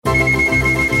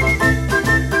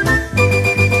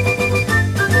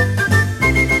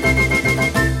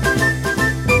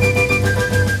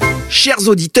chers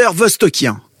auditeurs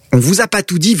vostokiens. On vous a pas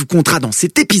tout dit, vous contera dans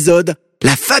cet épisode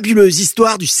la fabuleuse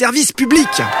histoire du service public.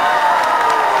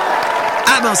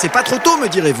 Ah ben c'est pas trop tôt, me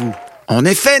direz-vous. En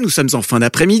effet, nous sommes en fin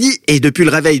d'après-midi et depuis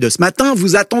le réveil de ce matin,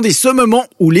 vous attendez ce moment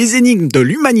où les énigmes de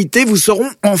l'humanité vous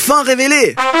seront enfin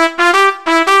révélées.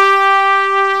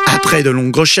 Après de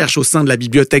longues recherches au sein de la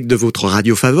bibliothèque de votre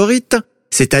radio favorite,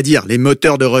 c'est-à-dire les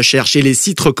moteurs de recherche et les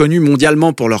sites reconnus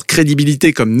mondialement pour leur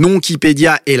crédibilité comme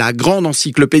Nonkipédia et la grande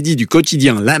encyclopédie du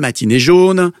quotidien La Matinée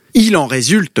Jaune, il en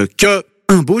résulte que,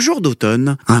 un beau jour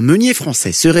d'automne, un meunier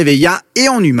français se réveilla et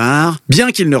en eut marre,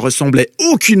 bien qu'il ne ressemblait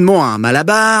aucunement à un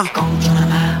malabar,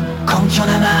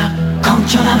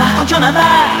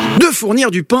 de fournir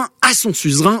du pain à son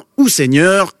suzerain ou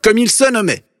seigneur, comme il se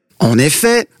nommait. En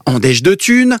effet, en déche de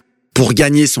thunes, pour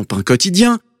gagner son pain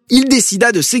quotidien, il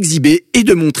décida de s'exhiber et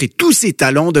de montrer tous ses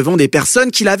talents devant des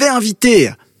personnes qui l'avaient invité.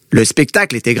 Le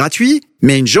spectacle était gratuit,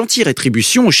 mais une gentille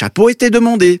rétribution au chapeau était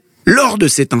demandée. Lors de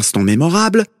cet instant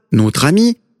mémorable, notre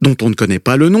ami, dont on ne connaît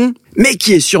pas le nom, mais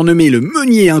qui est surnommé le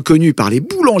meunier inconnu par les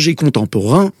boulangers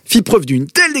contemporains, fit preuve d'une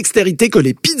telle dextérité que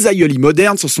les pizzaiolis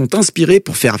modernes se sont inspirés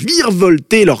pour faire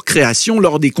virevolter leur création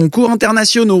lors des concours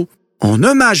internationaux. En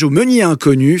hommage au meunier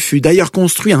inconnu fut d'ailleurs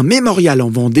construit un mémorial en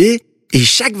Vendée, et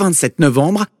chaque 27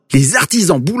 novembre, les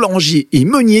artisans boulangers et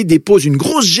meuniers déposent une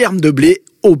grosse germe de blé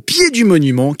au pied du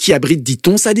monument qui abrite,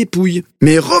 dit-on, sa dépouille.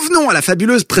 Mais revenons à la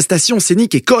fabuleuse prestation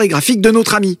scénique et chorégraphique de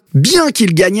notre ami. Bien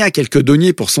qu'il gagnât quelques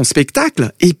deniers pour son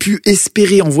spectacle et put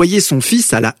espérer envoyer son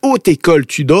fils à la haute école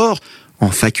Tudor, en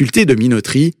faculté de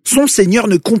minoterie, son seigneur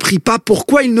ne comprit pas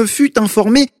pourquoi il ne fut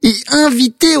informé et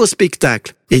invité au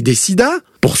spectacle, et décida,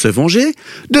 pour se venger,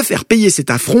 de faire payer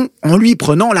cet affront en lui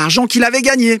prenant l'argent qu'il avait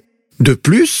gagné. De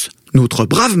plus, notre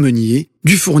brave meunier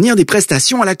dut fournir des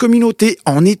prestations à la communauté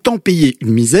en étant payé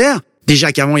une misère,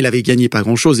 déjà qu'avant il avait gagné pas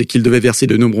grand-chose et qu'il devait verser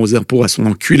de nombreux impôts à son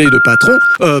enculé de patron,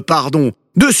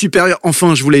 de supérieur,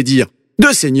 enfin je voulais dire, de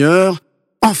seigneur,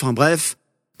 enfin bref.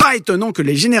 Pas étonnant que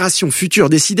les générations futures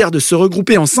décidèrent de se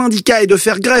regrouper en syndicats et de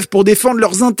faire grève pour défendre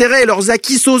leurs intérêts et leurs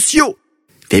acquis sociaux.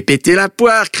 Fais péter la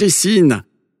poire, Christine.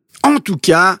 En tout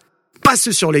cas, pas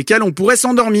ceux sur lesquels on pourrait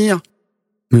s'endormir.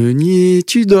 Meunier,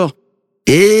 tu dors.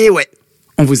 Et ouais,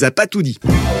 on vous a pas tout dit.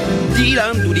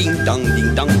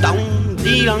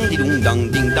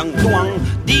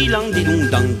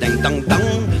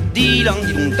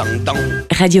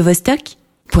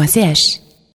 radiovostok.ch